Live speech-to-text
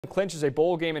Clinches a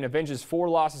bowl game and avenges 4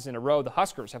 losses in a row. The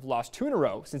Huskers have lost 2 in a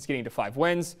row since getting to 5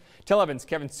 wins. Tel Aviv's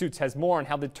Kevin Suits has more on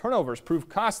how the turnovers prove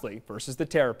costly versus the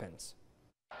Terrapins.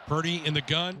 Purdy in the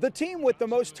gun. The team with the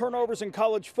most turnovers in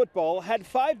college football had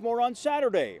 5 more on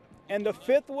Saturday, and the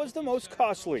 5th was the most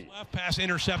costly. Left pass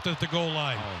intercepted at the goal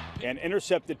line. An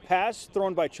intercepted pass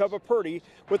thrown by Chubba Purdy,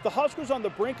 with the Huskers on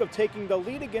the brink of taking the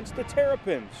lead against the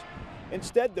Terrapins.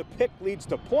 Instead, the pick leads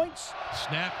to points,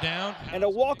 snap down, and a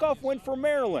walk-off win for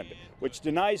Maryland, which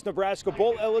denies Nebraska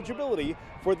bowl eligibility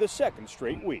for the 2nd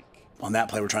straight week. On that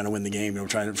play, we're trying to win the game. We're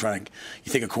trying to.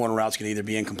 You think a corner route's going to either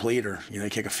be incomplete or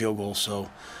kick a field goal. So,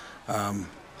 I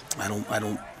don't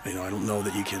know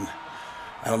that you can.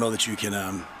 I don't know that you can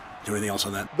do anything else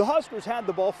on that. The Huskers had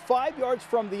the ball 5 yards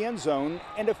from the end zone,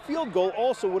 and a field goal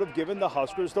also would have given the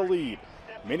Huskers the lead.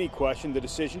 Many questioned the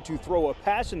decision to throw a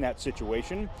pass in that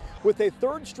situation with a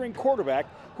 3rd-string quarterback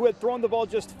who had thrown the ball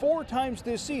just 4 times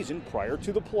this season prior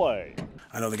to the play.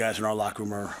 I know the guys in our locker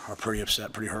room are pretty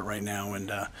upset, pretty hurt right now.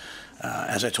 And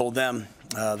as I told them,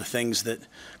 the things that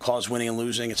cause winning and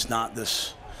losing, it's not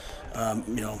this,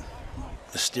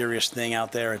 mysterious thing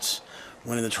out there. It's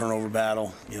winning the turnover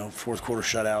battle, 4th quarter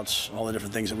shutouts, all the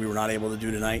different things that we were not able to do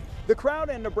tonight. The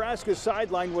crowd in Nebraska's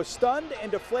sideline was stunned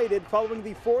and deflated following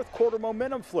the 4th quarter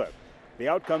momentum flip. The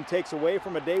outcome takes away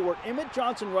from a day where Emmett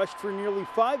Johnson rushed for nearly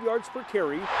 5 yards per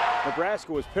carry.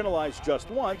 Nebraska was penalized just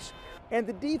once, and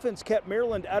the defense kept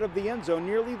Maryland out of the end zone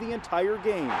nearly the entire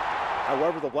game.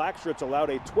 However, the Blackshirts allowed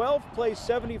a 12-play,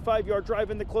 75-yard drive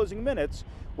in the closing minutes,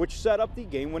 which set up the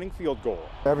game-winning field goal.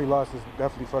 Every loss is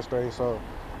definitely frustrating,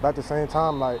 but at the same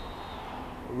time,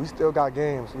 we still got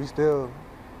games. We still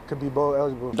could be bowl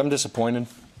eligible. I'm disappointed.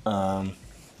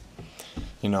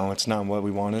 It's not what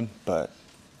we wanted, but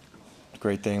the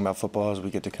great thing about football is we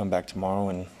get to come back tomorrow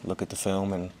and look at the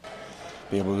film and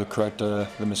be able to correct the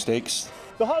mistakes.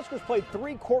 The Huskers played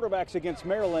 3 quarterbacks against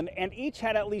Maryland, and each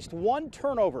had at least 1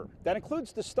 turnover. That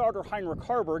includes the starter Heinrich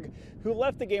Harburg, who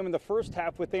left the game in the first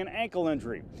half with an ankle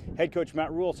injury. Head coach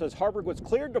Matt Rule says Harburg was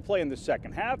cleared to play in the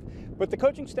second half, but the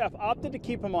coaching staff opted to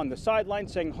keep him on the sideline,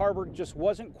 saying Harburg just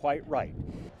wasn't quite right.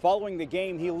 Following the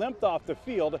game, he limped off the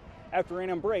field after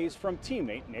an embrace from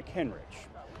teammate Nick Henrich.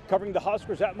 Covering the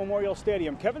Huskers at Memorial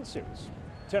Stadium, Kevin Suits,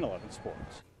 1011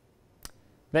 Sports.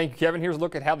 Thank you, Kevin. Here's a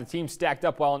look at how the team stacked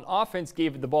up. While an offense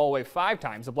gave the ball away 5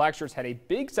 times, the Blackshirts had a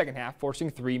big second half, forcing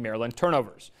 3 Maryland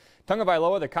turnovers.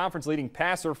 Tagovailoa, the conference leading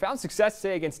passer, found success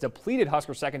today against depleted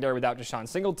Husker secondary without Deshaun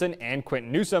Singleton and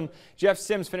Quentin Newsome. Jeff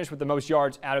Sims finished with the most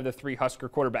yards out of the 3 Husker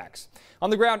quarterbacks. On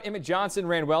the ground, Emmett Johnson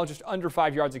ran well, just under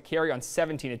 5 yards a carry on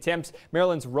 17 attempts.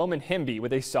 Maryland's Roman Hemby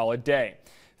with a solid day.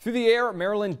 Through the air,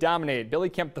 Maryland dominated. Billy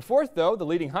Kemp IV, though, the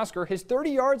leading Husker, his 30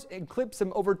 yards eclipsed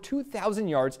him over 2,000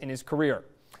 yards in his career.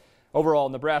 Overall,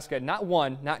 Nebraska, not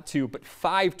 1, not 2, but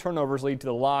 5 turnovers lead to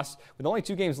the loss. With only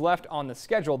 2 games left on the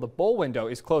schedule, the bowl window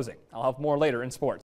is closing. I'll have more later in sports.